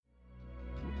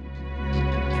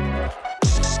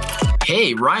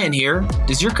Hey, Ryan here.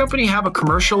 Does your company have a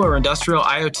commercial or industrial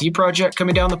IoT project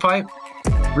coming down the pipe?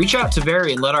 Reach out to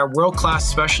Very and let our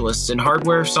world-class specialists in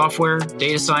hardware, software,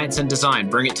 data science, and design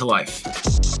bring it to life.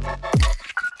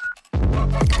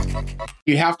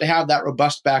 You have to have that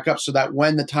robust backup so that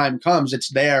when the time comes, it's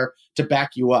there to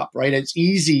back you up, right? It's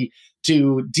easy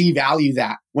to devalue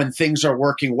that when things are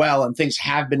working well, and things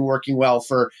have been working well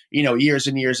for, years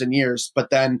and years and years.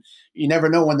 But then you never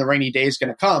know when the rainy day is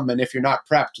going to come. And if you're not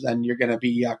prepped, then you're going to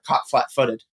be caught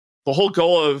flat-footed. The whole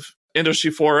goal of Industry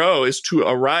 4.0 is to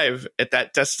arrive at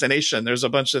that destination. There's a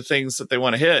bunch of things that they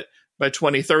want to hit by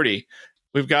 2030.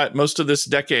 We've got most of this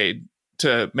decade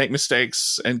to make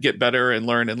mistakes and get better and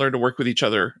learn to work with each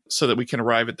other so that we can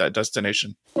arrive at that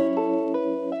destination.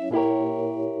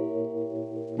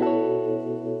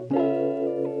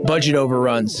 Budget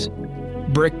overruns,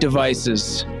 brick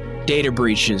devices, data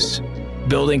breaches.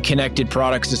 Building connected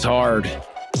products is hard.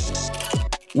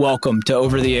 Welcome to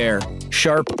Over the Air.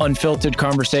 Sharp, unfiltered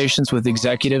conversations with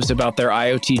executives about their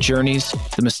IoT journeys,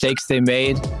 the mistakes they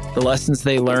made, the lessons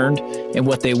they learned, and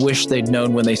what they wish they'd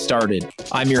known when they started.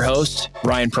 I'm your host,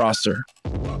 Ryan Prosser.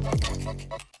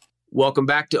 Welcome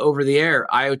back to Over the Air,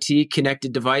 IoT,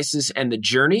 connected devices, and the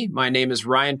journey. My name is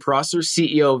Ryan Prosser,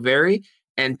 CEO of Very.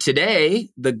 And today,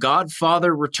 the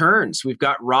Godfather returns. We've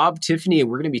got Rob, Tiffany, and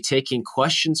we're going to be taking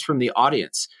questions from the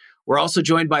audience. We're also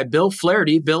joined by Bill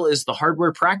Flaherty. Bill is the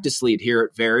hardware practice lead here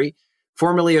at Very,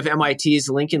 formerly of MIT's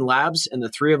Lincoln Labs, and the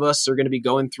three of us are going to be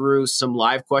going through some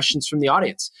live questions from the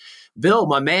audience. Bill,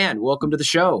 my man, welcome to the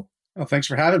show. Oh, thanks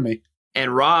for having me.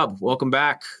 And Rob, welcome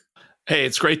back. Hey,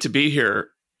 it's great to be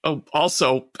here. Oh,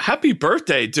 also, happy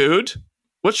birthday, dude.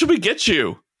 What should we get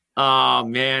you? Oh,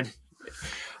 man.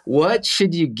 What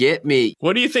should you get me?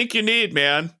 What do you think you need,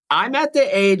 man? I'm at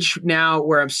the age now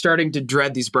where I'm starting to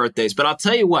dread these birthdays. But I'll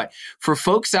tell you what, for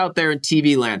folks out there in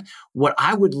TV land, what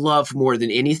I would love more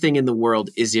than anything in the world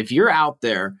is if you're out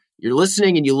there, you're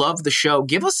listening and you love the show,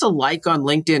 give us a like on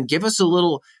LinkedIn,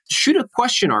 shoot a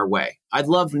question our way. I'd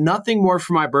love nothing more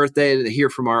for my birthday than to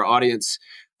hear from our audience.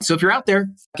 So if you're out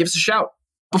there, give us a shout.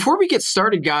 Before we get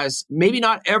started, guys, maybe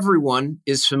not everyone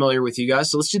is familiar with you guys.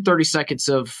 So let's do 30 seconds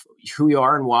of who you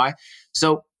are and why.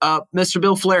 So, Mr.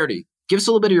 Bill Flaherty, give us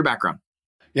a little bit of your background.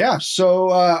 Yeah, so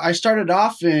I started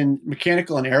off in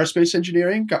mechanical and aerospace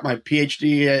engineering, got my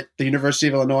PhD at the University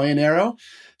of Illinois in Aero.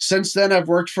 Since then, I've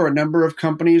worked for a number of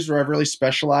companies where I've really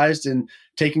specialized in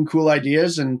taking cool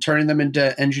ideas and turning them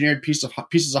into engineered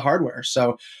pieces of hardware.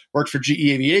 So worked for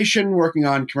GE Aviation, working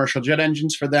on commercial jet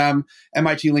engines for them.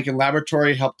 MIT Lincoln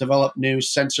Laboratory helped develop new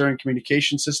sensor and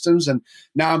communication systems. And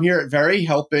now I'm here at Very,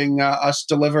 helping us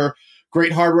deliver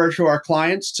great hardware to our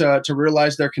clients to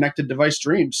realize their connected device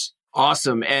dreams.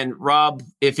 Awesome. And Rob,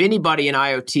 if anybody in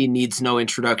IoT needs no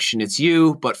introduction, it's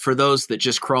you. But for those that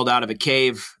just crawled out of a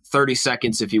cave, 30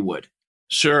 seconds if you would.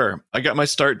 Sure. I got my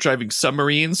start driving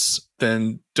submarines,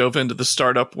 then dove into the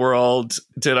startup world,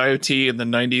 did IoT in the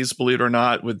 90s, believe it or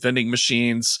not, with vending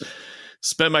machines.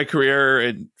 Spent my career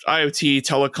in IoT,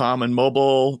 telecom, and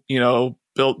mobile,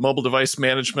 built mobile device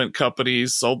management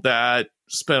companies, sold that.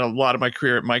 Spent a lot of my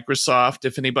career at Microsoft.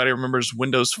 If anybody remembers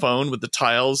Windows Phone with the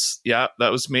tiles, yeah, that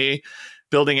was me.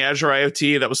 Building Azure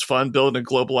IoT, that was fun. Building a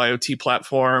global IoT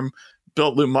platform.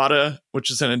 Built Lumada,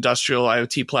 which is an industrial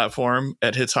IoT platform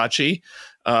at Hitachi.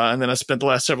 And then I spent the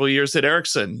last several years at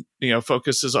Ericsson,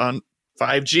 focuses on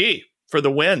 5G for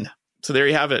the win. So there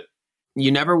you have it.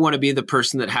 You never want to be the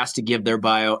person that has to give their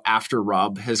bio after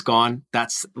Rob has gone.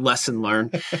 That's lesson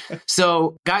learned.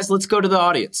 So guys, let's go to the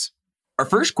audience. Our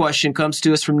first question comes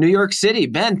to us from New York City.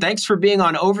 Ben, thanks for being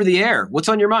on Over the Air. What's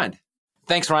on your mind?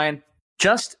 Thanks, Ryan.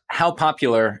 Just how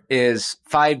popular is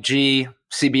 5G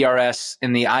CBRS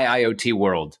in the IIoT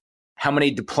world? How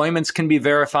many deployments can be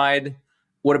verified?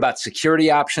 What about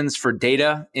security options for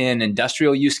data in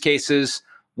industrial use cases?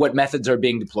 What methods are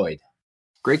being deployed?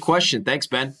 Great question. Thanks,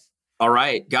 Ben. All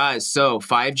right, guys. So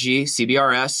 5G,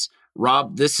 CBRS.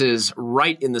 Rob, this is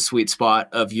right in the sweet spot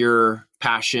of your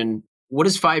passion. What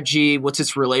is 5G? What's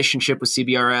its relationship with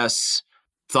CBRS?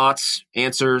 Thoughts,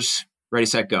 answers, ready,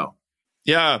 set, go.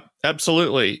 Yeah,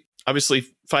 absolutely. Obviously,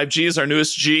 5G is our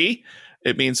newest G.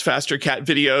 It means faster cat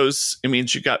videos. It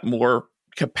means you got more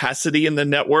capacity in the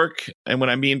network. And what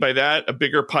I mean by that, a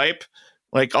bigger pipe,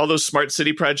 like all those smart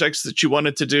city projects that you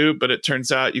wanted to do, but it turns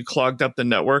out you clogged up the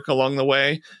network along the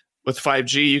way. With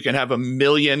 5G, you can have 1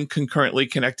 million concurrently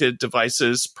connected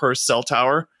devices per cell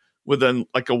tower within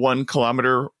like a 1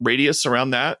 kilometer radius around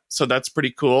that. So that's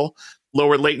pretty cool.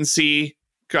 Lower latency.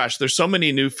 Gosh, there's so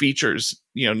many new features,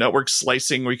 network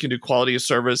slicing where you can do quality of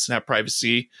service and have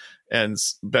privacy and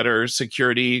better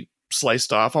security,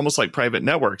 sliced off, almost like private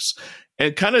networks.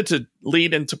 And kind of to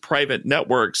lead into private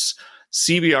networks,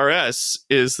 CBRS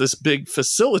is this big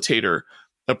facilitator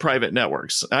of private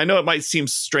networks. I know it might seem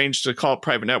strange to call it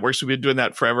private networks. We've been doing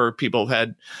that forever. People have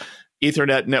had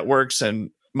Ethernet networks, and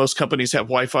most companies have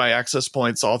Wi-Fi access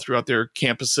points all throughout their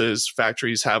campuses.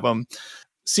 Factories have them.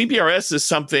 CBRS is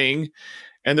something,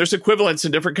 and there's equivalents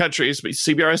in different countries, but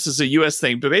CBRS is a US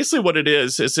thing. But basically what it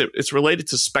is it's related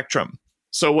to spectrum.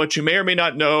 So what you may or may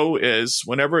not know is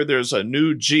whenever there's a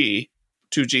new G,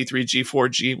 2G, 3G,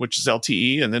 4G, which is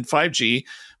LTE, and then 5G,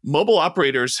 mobile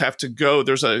operators have to go.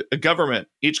 There's a government.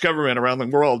 Each government around the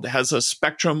world has a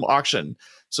spectrum auction.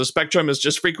 So spectrum is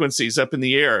just frequencies up in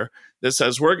the air that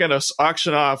says we're going to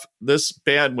auction off this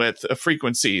bandwidth of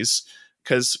frequencies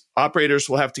because operators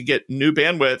will have to get new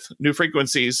bandwidth, new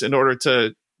frequencies in order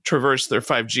to traverse their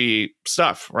 5G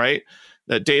stuff, right?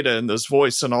 That data and this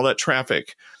voice and all that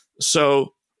traffic.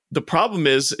 So the problem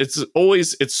is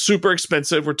it's super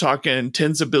expensive. We're talking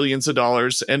tens of billions of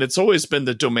dollars, and it's always been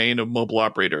the domain of mobile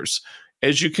operators.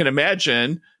 As you can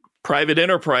imagine, private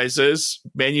enterprises,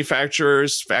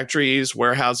 manufacturers, factories,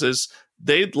 warehouses,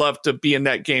 they'd love to be in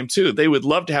that game too. They would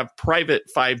love to have private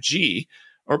 5G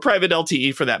or private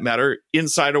LTE for that matter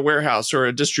inside a warehouse or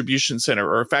a distribution center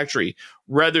or a factory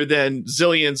rather than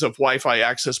zillions of Wi-Fi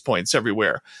access points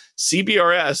everywhere.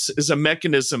 CBRS is a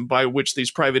mechanism by which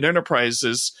these private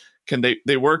enterprises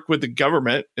they work with the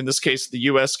government, in this case, the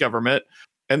US government,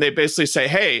 and they basically say,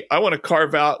 hey, I want to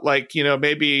carve out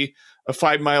maybe a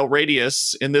 5-mile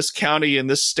radius in this county, in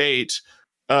this state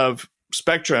of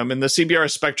spectrum. And the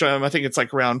CBRS spectrum, I think it's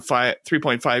like around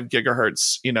 3.5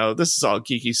 gigahertz. This is all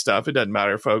geeky stuff. It doesn't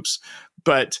matter, folks.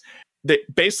 But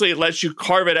basically, it lets you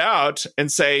carve it out and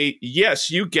say, yes,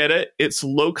 you get it. It's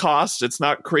low cost. It's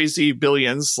not crazy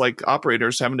billions like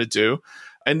operators having to do.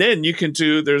 And then you can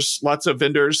there's lots of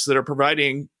vendors that are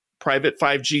providing private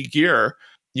 5G gear.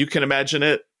 You can imagine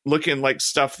it looking like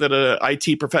stuff that an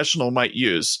IT professional might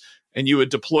use. And you would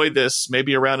deploy this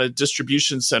maybe around a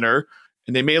distribution center,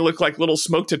 and they may look like little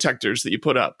smoke detectors that you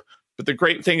put up. But the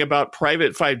great thing about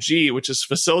private 5G, which is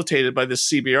facilitated by this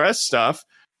CBRS stuff,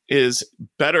 is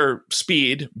better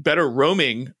speed, better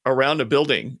roaming around a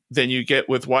building than you get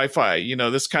with Wi-Fi.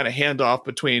 This kind of handoff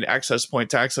between access point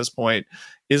to access point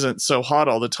isn't so hot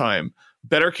all the time.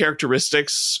 Better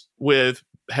characteristics with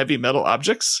heavy metal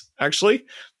objects, actually.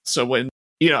 So when,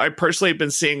 I personally have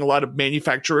been seeing a lot of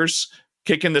manufacturers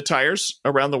kicking the tires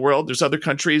around the world. There's other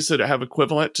countries that have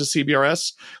equivalent to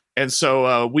CBRS. And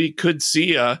so we could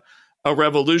see a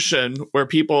revolution where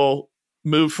people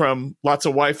move from lots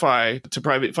of Wi-Fi to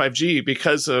private 5G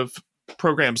because of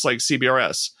programs like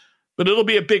CBRS. But it'll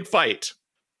be a big fight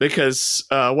because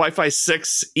Wi-Fi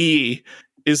 6E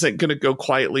isn't going to go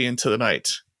quietly into the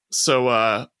night. So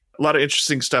a lot of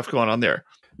interesting stuff going on there.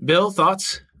 Bill,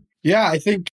 thoughts? Yeah, I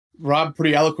think Rob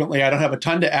pretty eloquently. I don't have a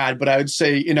ton to add, but I would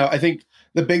say, I think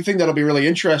the big thing that'll be really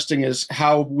interesting is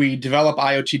how we develop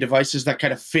IoT devices that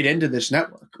kind of fit into this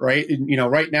network, right? And,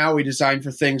 right now we design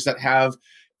for things that have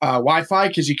Wi-Fi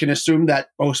because you can assume that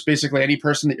basically any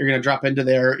person that you're going to drop into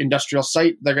their industrial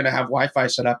site, they're going to have Wi-Fi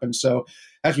set up. And so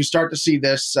as we start to see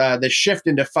this shift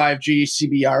into 5G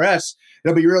CBRS,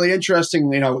 it'll be really interesting.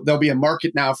 There'll be a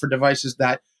market now for devices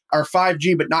that are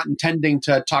 5G, but not intending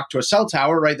to talk to a cell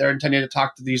tower, right? They're intending to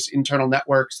talk to these internal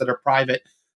networks that are private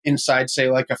inside, say,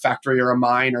 like a factory or a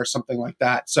mine or something like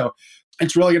that. So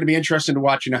it's really going to be interesting to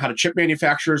watch, how do chip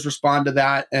manufacturers respond to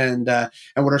that, and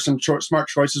what are some smart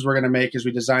choices we're going to make as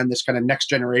we design this kind of next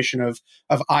generation of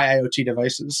IoT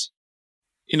devices.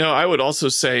 I would also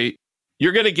say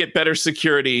you're going to get better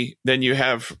security than you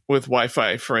have with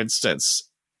Wi-Fi, for instance.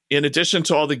 In addition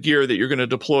to all the gear that you're going to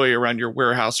deploy around your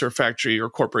warehouse or factory or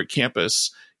corporate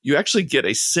campus, you actually get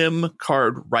a SIM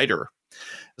card writer.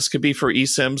 This could be for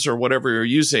eSIMs or whatever you're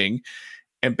using.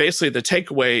 And basically the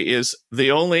takeaway is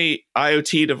the only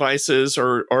IoT devices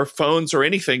or phones or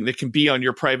anything that can be on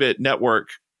your private network,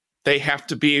 they have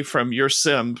to be from your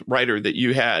SIM writer that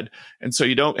you had. And so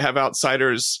you don't have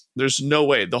outsiders. There's no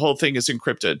way. The whole thing is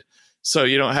encrypted. So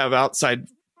you don't have outside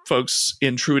folks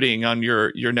intruding on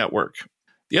your network.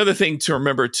 The other thing to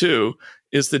remember too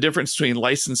is the difference between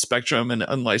licensed spectrum and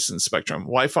unlicensed spectrum.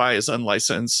 Wi-Fi is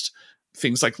unlicensed.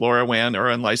 Things like LoRaWAN are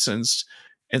unlicensed.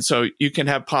 And so you can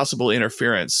have possible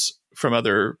interference from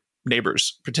other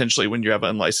neighbors, potentially when you have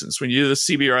unlicensed. When you do the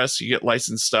CBRS, you get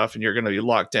licensed stuff and you're going to be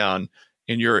locked down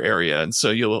in your area. And so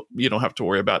you don't have to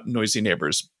worry about noisy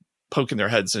neighbors poking their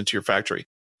heads into your factory.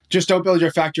 Just don't build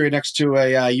your factory next to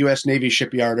a U.S. Navy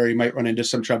shipyard or you might run into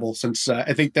some trouble since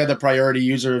I think they're the priority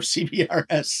user of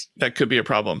CBRS. That could be a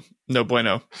problem. No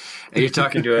bueno. And you're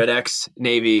talking to an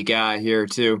ex-Navy guy here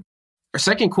too. Our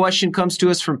second question comes to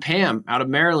us from Pam out of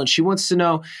Maryland. She wants to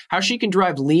know how she can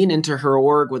drive lean into her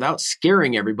org without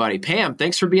scaring everybody. Pam,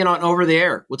 thanks for being on Over the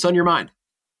Air. What's on your mind?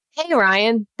 Hey,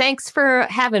 Ryan. Thanks for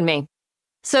having me.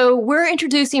 So we're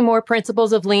introducing more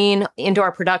principles of lean into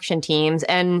our production teams.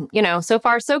 And, so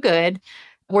far, so good.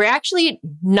 We're actually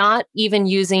not even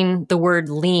using the word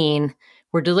lean.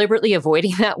 We're deliberately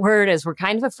avoiding that word as we're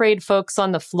kind of afraid folks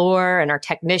on the floor and our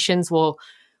technicians will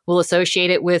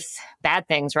associate it with bad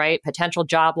things, right? Potential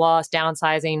job loss,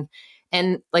 downsizing.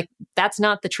 And that's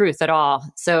not the truth at all.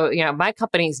 So, my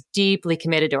company's deeply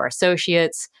committed to our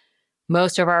associates.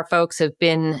 Most of our folks have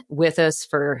been with us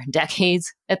for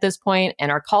decades at this point, and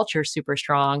our culture is super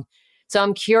strong. So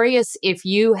I'm curious if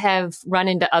you have run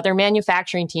into other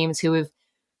manufacturing teams who have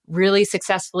really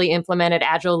successfully implemented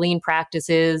agile lean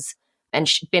practices and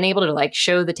been able to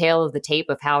show the tail of the tape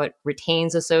of how it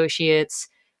retains associates,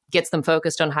 gets them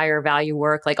focused on higher value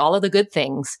work, all of the good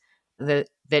things that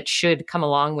should come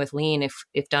along with lean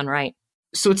if done right.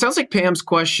 So it sounds like Pam's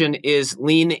question is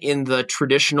lean in the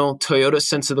traditional Toyota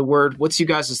sense of the word. What's you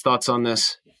guys' thoughts on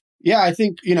this? Yeah, I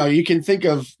think, you can think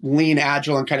of lean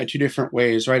agile in kind of two different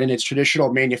ways, right? In its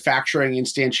traditional manufacturing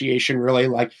instantiation, really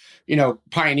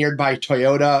pioneered by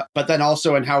Toyota, but then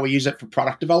also in how we use it for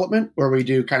product development, where we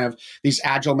do kind of these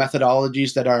agile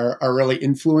methodologies that are really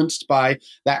influenced by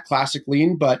that classic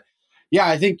lean. But yeah,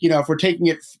 I think, if we're taking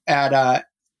it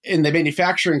in the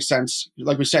manufacturing sense,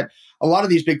 like we said, a lot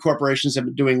of these big corporations have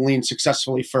been doing lean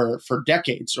successfully for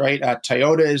decades, right?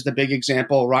 Toyota is the big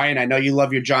example. Ryan, I know you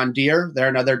love your John Deere. They're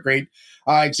another great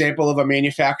example of a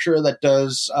manufacturer that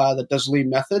does lean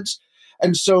methods.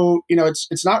 And so,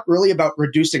 it's not really about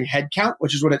reducing headcount,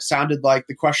 which is what it sounded like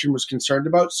the question was concerned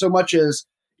about, so much as,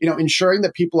 ensuring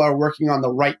that people are working on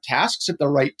the right tasks at the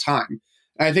right time.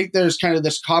 And I think there's kind of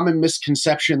this common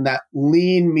misconception that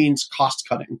lean means cost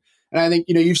cutting. And I think,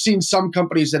 you've seen some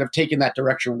companies that have taken that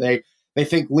direction where they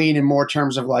think lean in more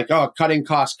terms of cutting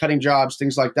costs, cutting jobs,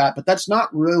 things like that. But that's not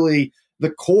really the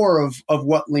core of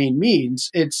what lean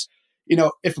means. It's,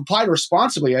 if applied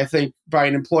responsibly, I think by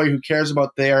an employee who cares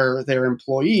about their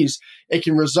employees, it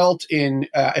can result in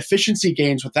efficiency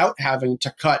gains without having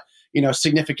to cut,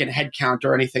 significant headcount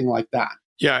or anything like that.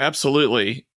 Yeah,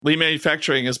 absolutely. Lean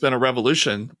manufacturing has been a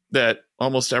revolution that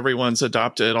almost everyone's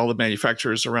adopted. All the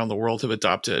manufacturers around the world have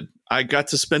adopted. I got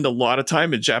to spend a lot of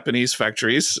time in Japanese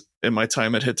factories in my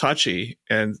time at Hitachi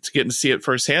and getting to see it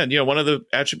firsthand. One of the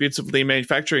attributes of lean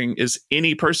manufacturing is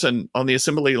any person on the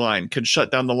assembly line can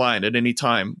shut down the line at any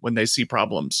time when they see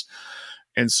problems.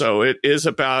 And so it's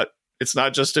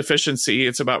not just efficiency,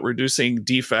 it's about reducing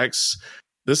defects.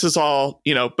 This is all,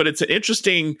 but it's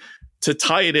interesting to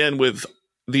tie it in with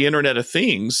the Internet of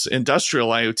Things, industrial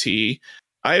IoT.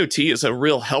 IoT is a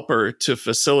real helper to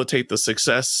facilitate the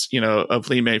success, of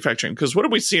lean manufacturing. Because what are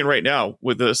we seeing right now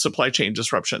with the supply chain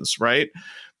disruptions, right?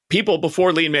 People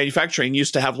before lean manufacturing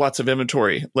used to have lots of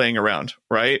inventory laying around,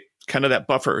 right? Kind of that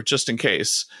buffer just in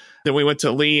case. Then we went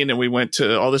to lean and we went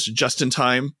to all this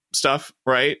just-in-time stuff,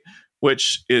 right?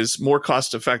 Which is more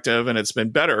cost effective and it's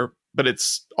been better, but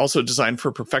it's also designed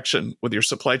for perfection with your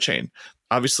supply chain.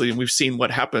 Obviously, we've seen what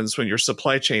happens when your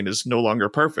supply chain is no longer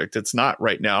perfect. It's not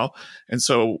right now. And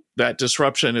so that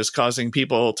disruption is causing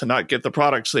people to not get the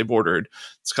products they've ordered.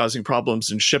 It's causing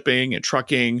problems in shipping and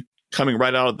trucking coming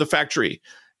right out of the factory.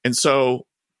 And so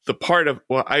the part of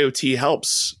what IoT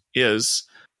helps is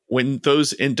when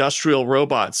those industrial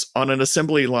robots on an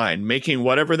assembly line making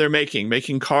whatever they're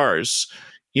making cars,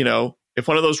 if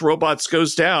one of those robots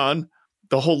goes down,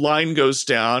 the whole line goes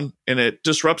down and it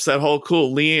disrupts that whole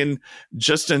cool lean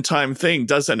just-in-time thing,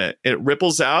 doesn't it? It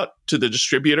ripples out to the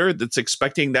distributor that's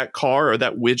expecting that car or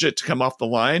that widget to come off the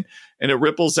line, and it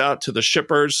ripples out to the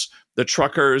shippers, the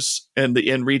truckers, and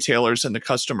the end retailers and the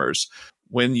customers.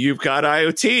 When you've got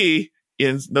IoT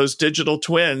in those digital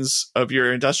twins of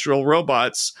your industrial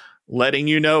robots, letting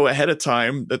you know ahead of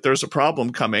time that there's a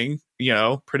problem coming,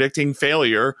 predicting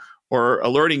failure or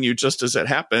alerting you just as it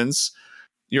happens,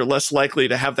 you're less likely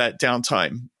to have that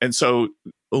downtime. And so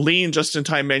lean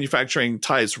just-in-time manufacturing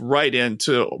ties right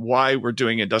into why we're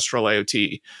doing industrial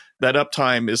IoT. That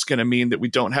uptime is going to mean that we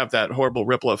don't have that horrible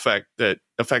ripple effect that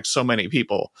affects so many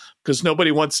people, because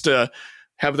nobody wants to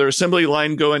have their assembly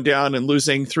line going down and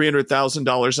losing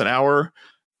 $300,000 an hour.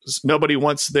 Nobody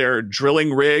wants their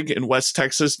drilling rig in West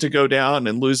Texas to go down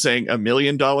and losing $1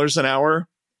 million an hour.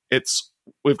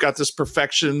 We've got this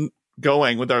perfection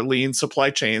going with our lean supply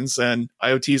chains, and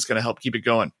IoT is going to help keep it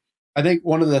going. I think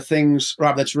one of the things,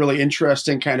 Rob, that's really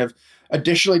interesting, kind of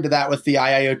additionally to that with the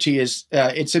IIoT is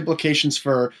its implications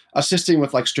for assisting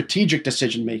with strategic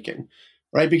decision making,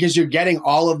 right? Because you're getting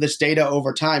all of this data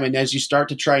over time. And as you start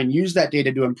to try and use that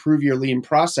data to improve your lean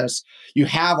process, you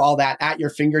have all that at your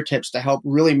fingertips to help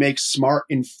really make smart,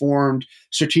 informed,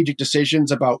 strategic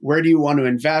decisions about where do you want to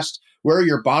invest, where are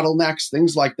your bottlenecks,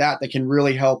 things like that can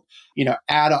really help,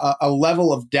 add a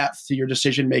level of depth to your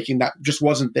decision making that just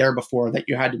wasn't there before, that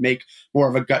you had to make more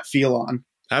of a gut feel on.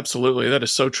 Absolutely. That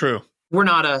is so true. We're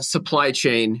not a supply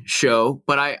chain show,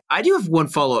 but I do have one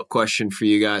follow-up question for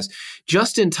you guys.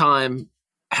 Just in time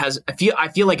I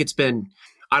feel like it's been,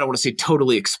 I don't want to say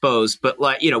totally exposed, but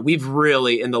we've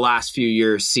really in the last few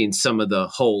years seen some of the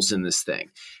holes in this thing.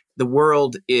 The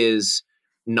world is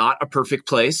not a perfect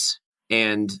place.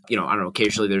 And, I don't know,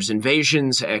 occasionally there's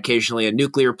invasions, occasionally a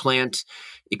nuclear plant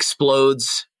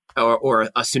explodes or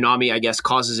a tsunami, I guess,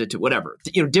 causes it to whatever.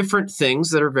 Different things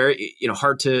that are very,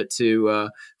 hard to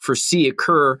foresee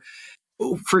occur.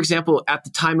 For example, at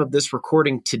the time of this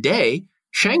recording today,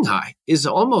 Shanghai is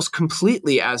almost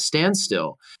completely at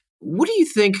standstill. What do you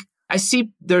think? I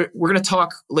see we're going to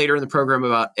talk later in the program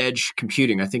about edge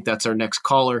computing. I think that's our next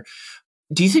caller.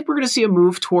 Do you think we're going to see a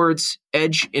move towards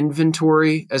edge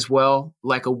inventory as well,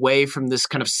 like away from this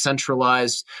kind of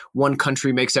centralized, one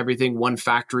country makes everything, one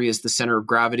factory is the center of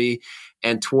gravity,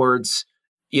 and towards,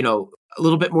 a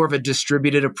little bit more of a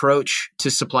distributed approach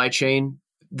to supply chain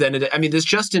than this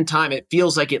just in time, it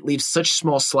feels like it leaves such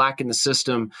small slack in the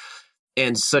system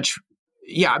and such.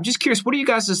 Yeah, I'm just curious, what are you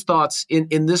guys' thoughts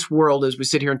in this world as we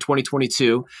sit here in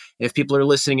 2022? If people are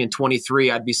listening in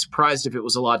 23, I'd be surprised if it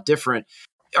was a lot different.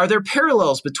 Are there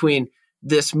parallels between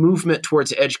this movement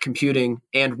towards edge computing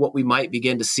and what we might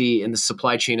begin to see in the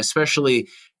supply chain, especially,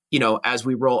 as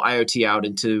we roll IoT out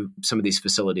into some of these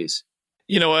facilities?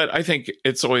 You know what? I think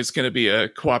it's always going to be a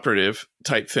cooperative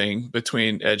type thing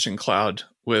between edge and cloud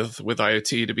with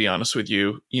IoT, to be honest with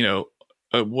you.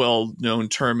 A well-known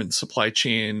term in supply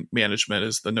chain management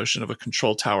is the notion of a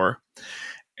control tower.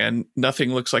 And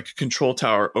nothing looks like a control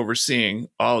tower overseeing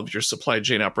all of your supply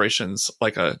chain operations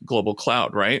like a global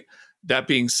cloud, right? That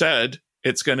being said,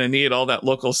 it's going to need all that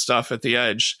local stuff at the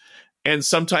edge. And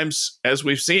sometimes, as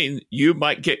we've seen, you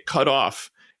might get cut off.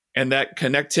 And that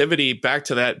connectivity back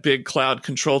to that big cloud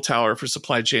control tower for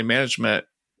supply chain management,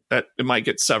 that it might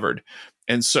get severed.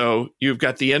 And so you've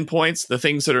got the endpoints, the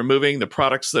things that are moving, the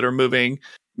products that are moving,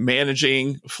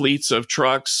 managing fleets of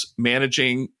trucks,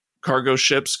 managing cargo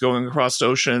ships going across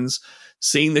oceans,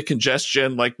 seeing the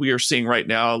congestion like we are seeing right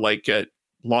now, like at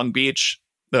Long Beach,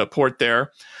 the port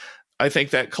there. I think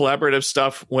that collaborative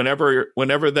stuff, whenever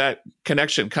that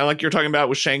connection, kind of like you're talking about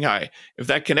with Shanghai, if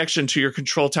that connection to your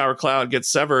control tower cloud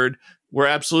gets severed, we're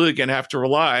absolutely going to have to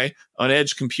rely on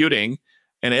edge computing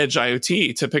and edge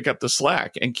IoT to pick up the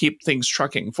slack and keep things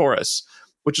trucking for us,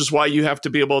 which is why you have to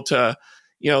be able to,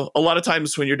 a lot of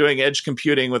times when you're doing edge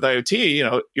computing with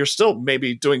IoT, you're still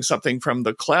maybe doing something from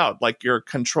the cloud, like your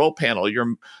control panel,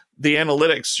 the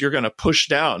analytics you're going to push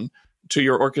down to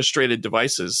your orchestrated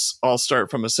devices all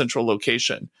start from a central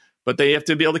location, but they have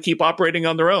to be able to keep operating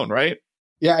on their own, right?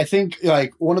 Yeah, I think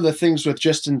one of the things with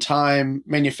just-in-time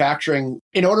manufacturing,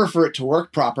 in order for it to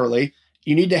work properly,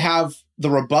 you need to have the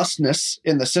robustness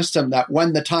in the system that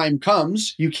when the time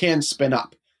comes, you can spin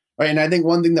up, right? And I think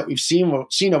one thing that we've seen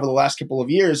over the last couple of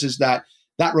years is that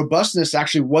robustness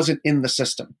actually wasn't in the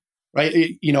system,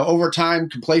 right? Over time,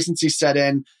 complacency set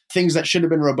in. Things that should have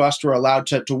been robust were allowed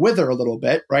to wither a little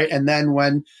bit, right? And then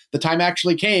when the time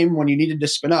actually came, when you needed to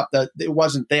spin up, it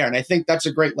wasn't there. And I think that's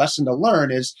a great lesson to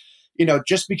learn is,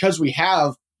 just because we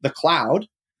have the cloud,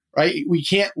 right, we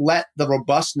can't let the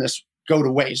robustness go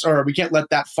to waste, or we can't let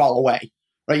that fall away,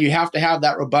 right? You have to have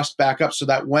that robust backup so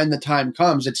that when the time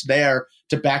comes, it's there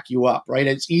to back you up, right?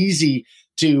 It's easy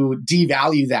to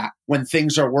devalue that when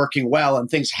things are working well, and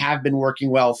things have been working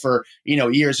well for,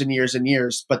 years and years and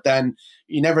years. But then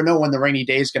you never know when the rainy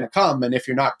day is going to come. And if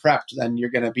you're not prepped, then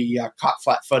you're going to be caught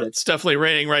flat-footed. It's definitely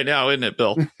raining right now, isn't it,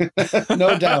 Bill?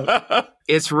 No doubt.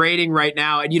 It's raining right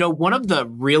now. And, one of the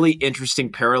really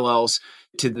interesting parallels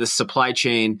to the supply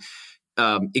chain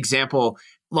example,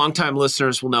 longtime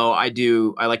listeners will know I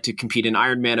like to compete in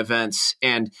Ironman events,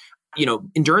 and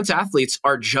endurance athletes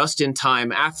are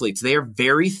just-in-time athletes. They are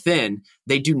very thin.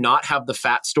 They do not have the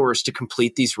fat stores to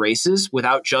complete these races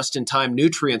without just-in-time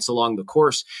nutrients along the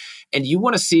course. And you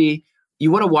want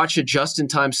to watch a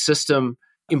just-in-time system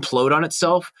implode on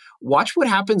itself. Watch what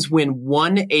happens when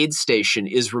one aid station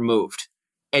is removed.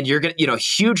 And you're going to, a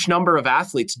huge number of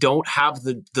athletes don't have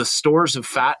the stores of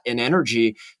fat and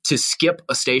energy to skip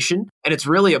a station. And it's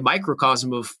really a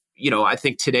microcosm of, I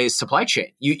think today's supply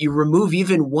chain. You remove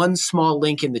even one small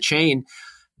link in the chain,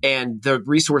 and the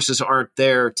resources aren't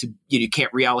there to, you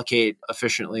can't reallocate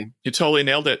efficiently. You totally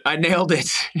nailed it. I nailed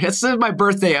it. This is my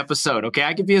birthday episode, okay?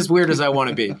 I can be as weird as I want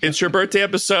to be. It's your birthday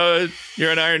episode.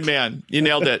 You're an Iron Man. You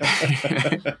nailed it.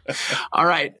 All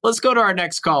right, let's go to our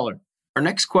next caller. Our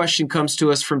next question comes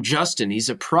to us from Justin. He's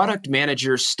a product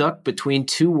manager stuck between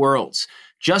two worlds.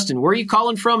 Justin, where are you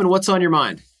calling from and what's on your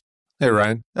mind? Hey,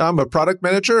 Ryan. I'm a product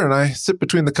manager and I sit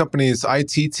between the company's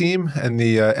IT team and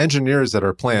the engineers at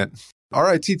our plant.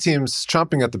 Our IT team's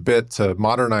chomping at the bit to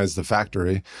modernize the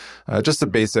factory. Just the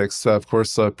basics, of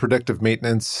course, predictive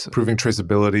maintenance, improving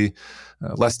traceability,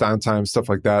 less downtime, stuff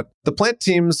like that. The plant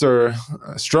teams are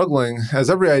struggling as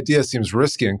every idea seems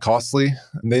risky and costly.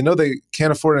 And they know they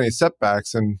can't afford any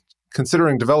setbacks. And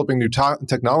considering developing new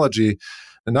technology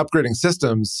and upgrading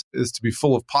systems is to be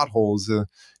full of potholes.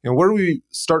 Where do we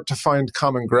start to find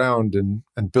common ground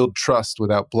and build trust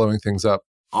without blowing things up?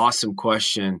 Awesome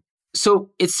question.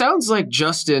 So it sounds like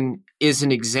Justin is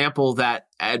an example that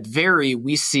at Very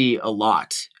we see a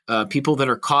lot. People that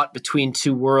are caught between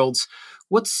two worlds.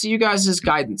 What's you guys'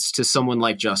 guidance to someone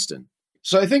like Justin?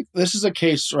 So I think this is a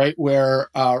case, right, where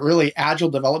really agile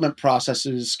development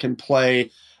processes can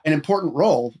play an important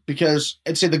role, because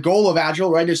I'd say the goal of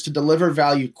Agile, right, is to deliver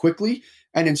value quickly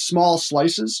and in small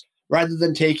slices rather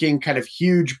than taking kind of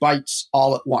huge bites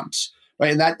all at once,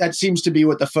 right? And that seems to be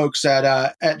what the folks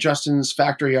at Justin's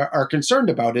factory are concerned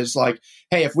about, is like,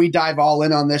 hey, if we dive all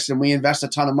in on this and we invest a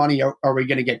ton of money, are we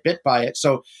going to get bit by it?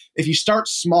 So if you start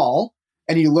small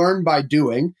and you learn by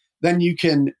doing, then you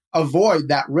can avoid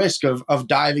that risk of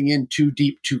diving in too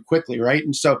deep too quickly, right?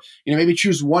 And so, maybe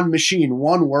choose one machine,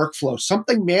 one workflow,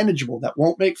 something manageable that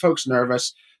won't make folks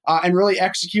nervous, and really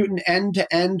execute an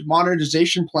end-to-end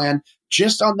monetization plan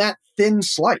just on that thin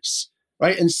slice,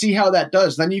 right? And see how that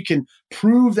does. Then you can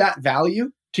prove that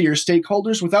value to your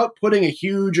stakeholders without putting a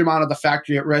huge amount of the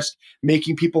factory at risk,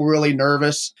 making people really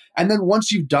nervous. And then once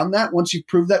you've done that, once you've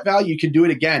proved that value, you can do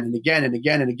it again and again and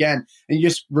again and again. And you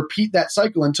just repeat that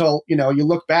cycle until, you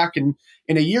look back in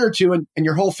a year or two and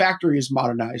your whole factory is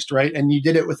modernized, right? And you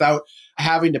did it without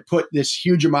having to put this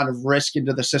huge amount of risk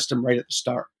into the system right at the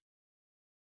start.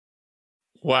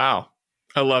 Wow.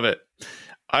 I love it.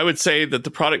 I would say that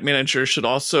the product manager should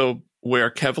also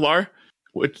wear Kevlar,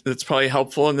 which that's probably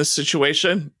helpful in this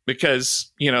situation,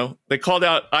 because, they called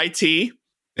out IT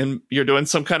and you're doing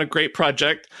some kind of great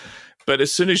project. But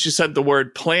as soon as you said the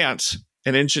word plant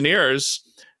and engineers,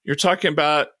 you're talking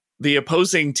about the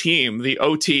opposing team, the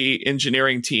OT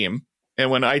engineering team.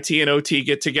 And when IT and OT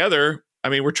get together,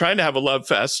 we're trying to have a love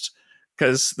fest,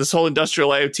 because this whole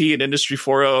industrial IoT and Industry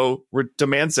 4.0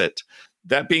 demands it.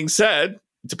 That being said,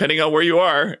 depending on where you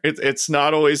are, it's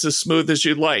not always as smooth as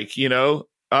you'd like,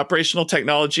 Operational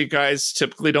technology guys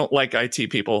typically don't like IT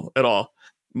people at all.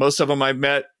 Most of them I've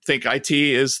met think IT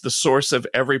is the source of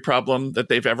every problem that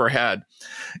they've ever had.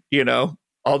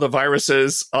 All the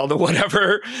viruses, all the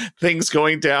whatever things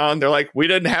going down. They're like, we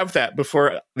didn't have that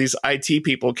before these IT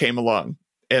people came along.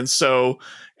 And so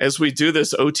as we do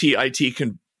this OT IT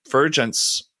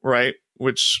convergence, right,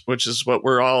 which is what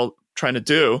we're all trying to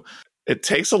do, it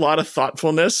takes a lot of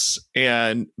thoughtfulness,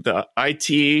 and the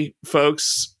IT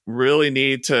folks really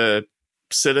need to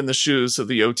sit in the shoes of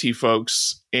the OT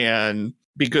folks and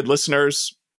be good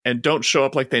listeners and don't show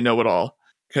up like they know it all,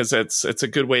 because it's a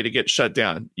good way to get shut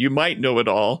down. You might know it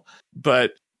all,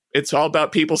 but it's all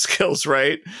about people skills,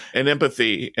 right? And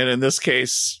empathy. And in this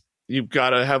case, you've got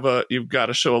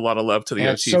to show a lot of love to the OT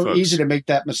folks. It's so easy to make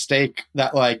that mistake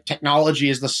that like technology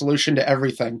is the solution to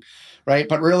everything, right?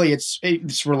 But really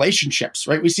it's relationships,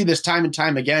 right? We see this time and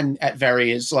time again at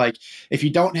Very, is like, if you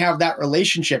don't have that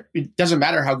relationship, it doesn't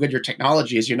matter how good your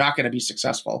technology is, you're not going to be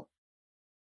successful.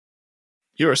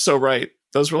 You are so right.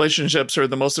 Those relationships are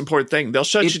the most important thing. They'll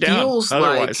shut you down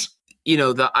otherwise.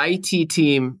 Like, the IT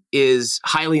team is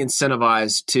highly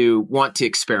incentivized to want to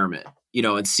experiment,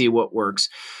 and see what works.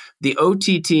 The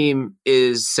OT team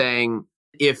is saying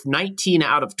if 19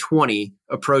 out of 20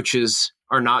 approaches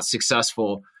are not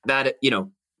successful, that,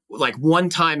 like one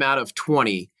time out of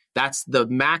 20, that's the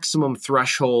maximum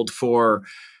threshold for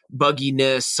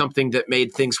bugginess, something that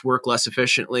made things work less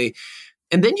efficiently.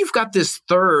 And then you've got this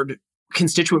third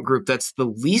constituent group that's the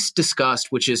least discussed,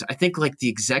 which is, I think, like the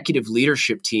executive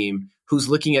leadership team, who's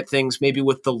looking at things maybe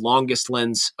with the longest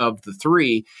lens of the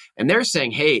three. And they're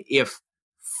saying, hey, if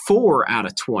 4 out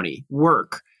of 20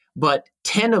 work, but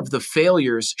 10 of the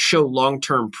failures show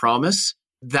long-term promise,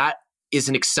 that is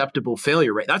an acceptable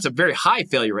failure rate. That's a very high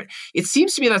failure rate. It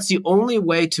seems to me that's the only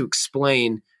way to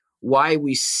explain why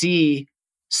we see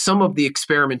some of the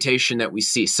experimentation that we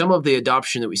see, some of the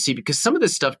adoption that we see, because some of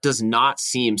this stuff does not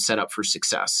seem set up for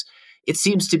success. it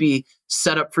seems to be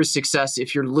set up for success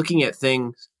if you're looking at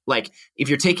things like if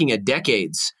you're taking a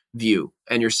decades view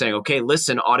and you're saying, okay,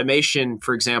 listen, automation,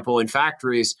 for example, in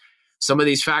factories, some of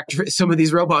these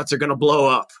robots are going to blow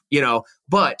up,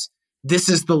 but this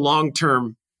is the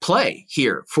long-term play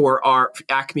here for our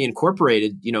Acme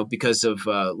Incorporated, because of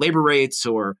labor rates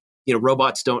or,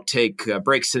 robots don't take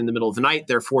breaks in the middle of the night.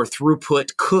 Therefore,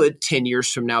 throughput could 10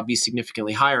 years from now be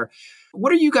significantly higher.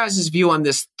 What are you guys' view on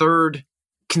this third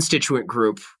constituent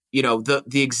group? The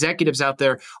executives out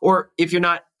there, or if you're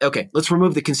not, okay, let's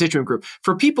remove the constituent group.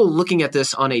 For people looking at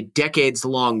this on a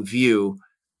decades-long view,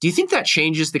 do you think that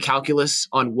changes the calculus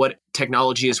on what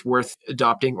technology is worth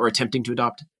adopting or attempting to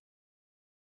adopt?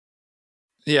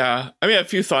 Yeah. I mean, I have a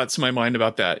few thoughts in my mind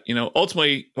about that.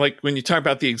 Ultimately, like when you talk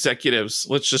about the executives,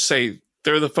 let's just say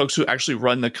they're the folks who actually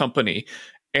run the company.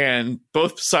 And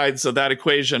both sides of that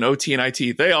equation, OT and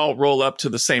IT, they all roll up to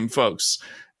the same folks.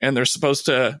 And they're supposed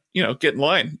to, get in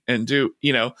line and do,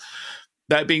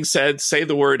 that being said, say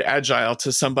the word agile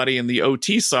to somebody in the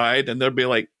OT side, and they'll be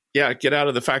like, yeah, get out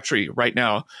of the factory right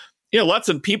now. Lots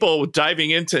of people diving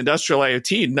into industrial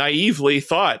IoT naively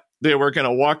thought they were going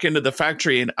to walk into the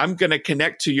factory and I'm going to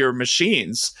connect to your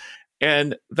machines.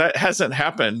 And that hasn't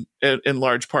happened in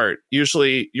large part.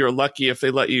 Usually you're lucky if they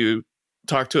let you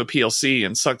talk to a PLC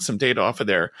and suck some data off of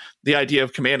there. The idea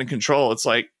of command and control, it's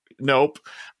like, nope,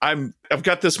 I've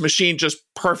got this machine just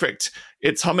perfect.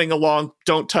 It's humming along.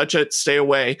 Don't touch it. Stay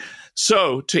away.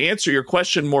 So to answer your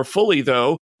question more fully,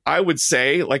 though, I would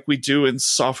say, like we do in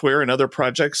software and other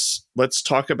projects, let's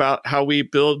talk about how we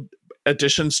build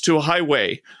additions to a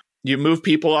highway. You move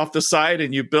people off the side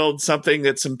and you build something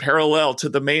that's in parallel to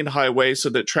the main highway so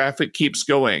that traffic keeps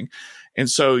going. And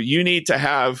so you need to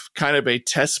have kind of a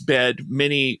test bed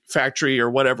mini factory or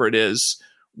whatever it is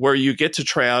where you get to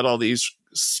try out all these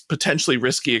potentially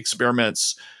risky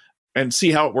experiments and see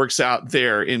how it works out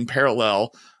there in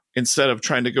parallel instead of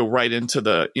trying to go right into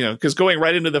because going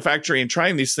right into the factory and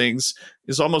trying these things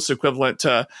is almost equivalent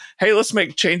to, hey, let's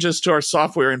make changes to our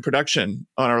software in production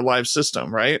on our live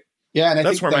system, right? Yeah, and I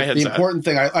that's think where my head's the important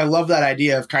thing, I love that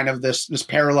idea of kind of this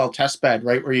parallel test bed,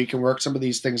 right, where you can work some of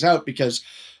these things out because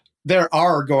there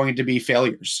are going to be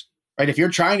failures, right? If you're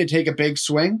trying to take a big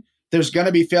swing, there's going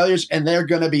to be failures and they're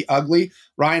going to be ugly.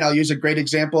 Ryan, I'll use a great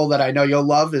example that I know you'll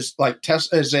love is like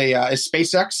is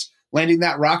SpaceX landing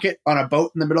that rocket on a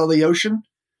boat in the middle of the ocean,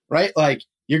 right? Like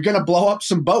you're going to blow up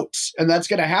some boats and that's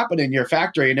going to happen in your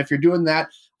factory. And if you're doing that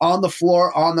on the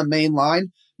floor, on the main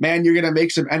line, man, you're going to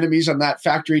make some enemies on that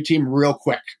factory team real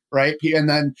quick, right? And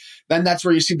then that's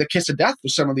where you see the kiss of death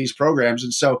with some of these programs.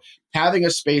 And so having a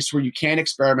space where you can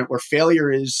experiment, where failure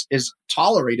is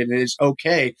tolerated and is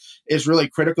okay, is really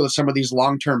critical to some of these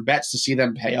long-term bets to see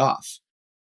them pay off.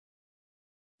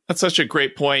 That's such a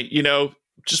great point.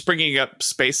 Just bringing up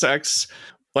SpaceX,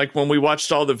 like when we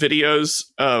watched all the videos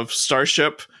of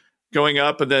Starship going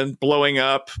up and then blowing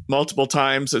up multiple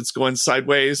times, it's going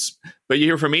sideways. But you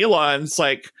hear from Elon, it's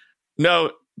like,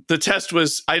 no, the test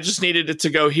was, I just needed it to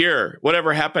go here.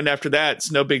 Whatever happened after that,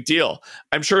 it's no big deal.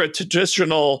 I'm sure a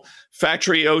traditional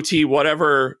factory OT,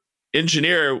 whatever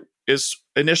engineer is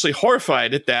initially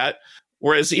horrified at that.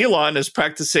 Whereas Elon is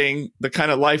practicing the kind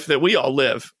of life that we all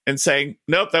live and saying,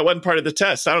 nope, that wasn't part of the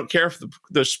test. I don't care if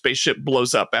the spaceship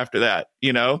blows up after that.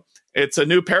 It's a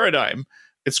new paradigm.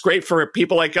 It's great for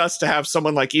people like us to have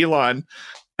someone like Elon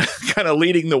kind of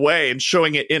leading the way and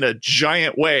showing it in a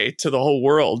giant way to the whole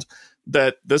world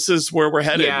that this is where we're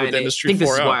headed with Industry 4.0. I think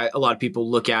this is why a lot of people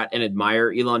look at and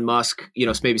admire Elon Musk.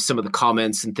 Maybe some of the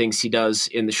comments and things he does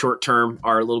in the short term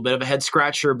are a little bit of a head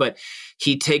scratcher, but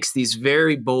he takes these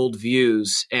very bold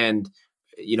views. And,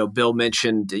 Bill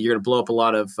mentioned you're going to blow up a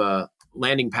lot of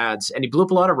landing pads, and he blew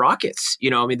up a lot of rockets.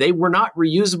 They were not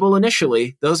reusable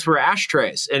initially. Those were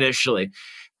ashtrays initially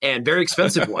and very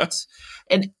expensive ones.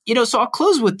 And, so I'll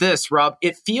close with this, Rob.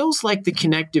 It feels like the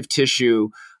connective tissue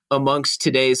amongst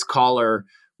today's caller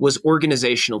was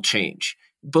organizational change,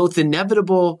 both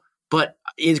inevitable but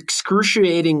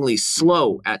excruciatingly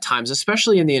slow at times,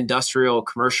 especially in the industrial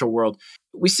commercial world.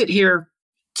 We sit here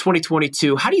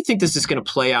 2022. How do you think this is going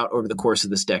to play out over the course of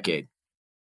this decade?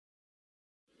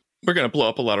 We're going to blow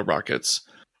up a lot of rockets,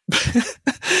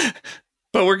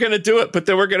 but we're going to do it. But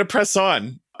then we're going to press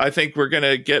on. I think we're going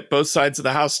to get both sides of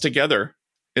the house together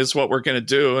is what we're going to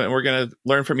do. And we're going to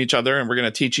learn from each other and we're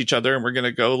going to teach each other and we're going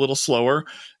to go a little slower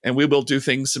and we will do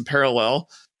things in parallel.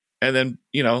 And then,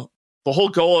 the whole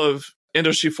goal of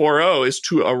Industry 4.0 is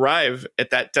to arrive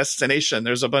at that destination.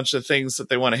 There's a bunch of things that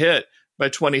they want to hit by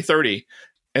 2030.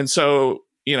 And so,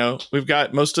 we've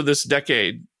got most of this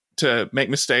decade to make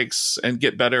mistakes and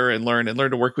get better and learn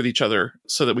to work with each other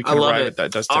so that we can arrive at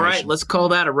that destination. All right, let's call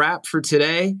that a wrap for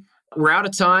today. We're out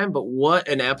of time, but what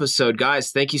an episode.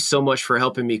 Guys, thank you so much for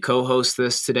helping me co-host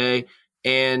this today.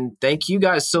 And thank you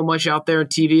guys so much out there in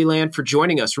TV land for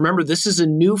joining us. Remember, this is a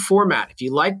new format. If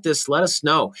you like this, let us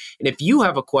know. And if you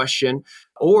have a question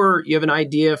or you have an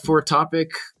idea for a topic,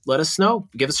 let us know.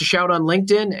 Give us a shout on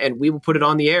LinkedIn and we will put it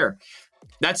on the air.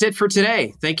 That's it for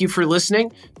today. Thank you for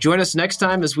listening. Join us next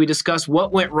time as we discuss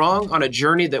what went wrong on a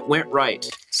journey that went right.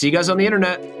 See you guys on the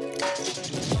internet.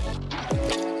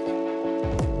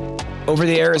 Over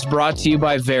the Air is brought to you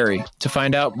by Very. To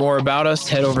find out more about us,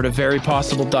 head over to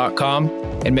verypossible.com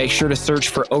and make sure to search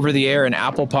for Over the Air in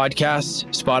Apple Podcasts,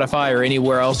 Spotify, or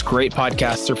anywhere else great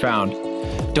podcasts are found.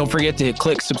 Don't forget to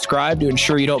click subscribe to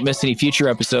ensure you don't miss any future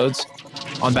episodes.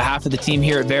 On behalf of the team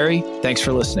here at Very, thanks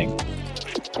for listening.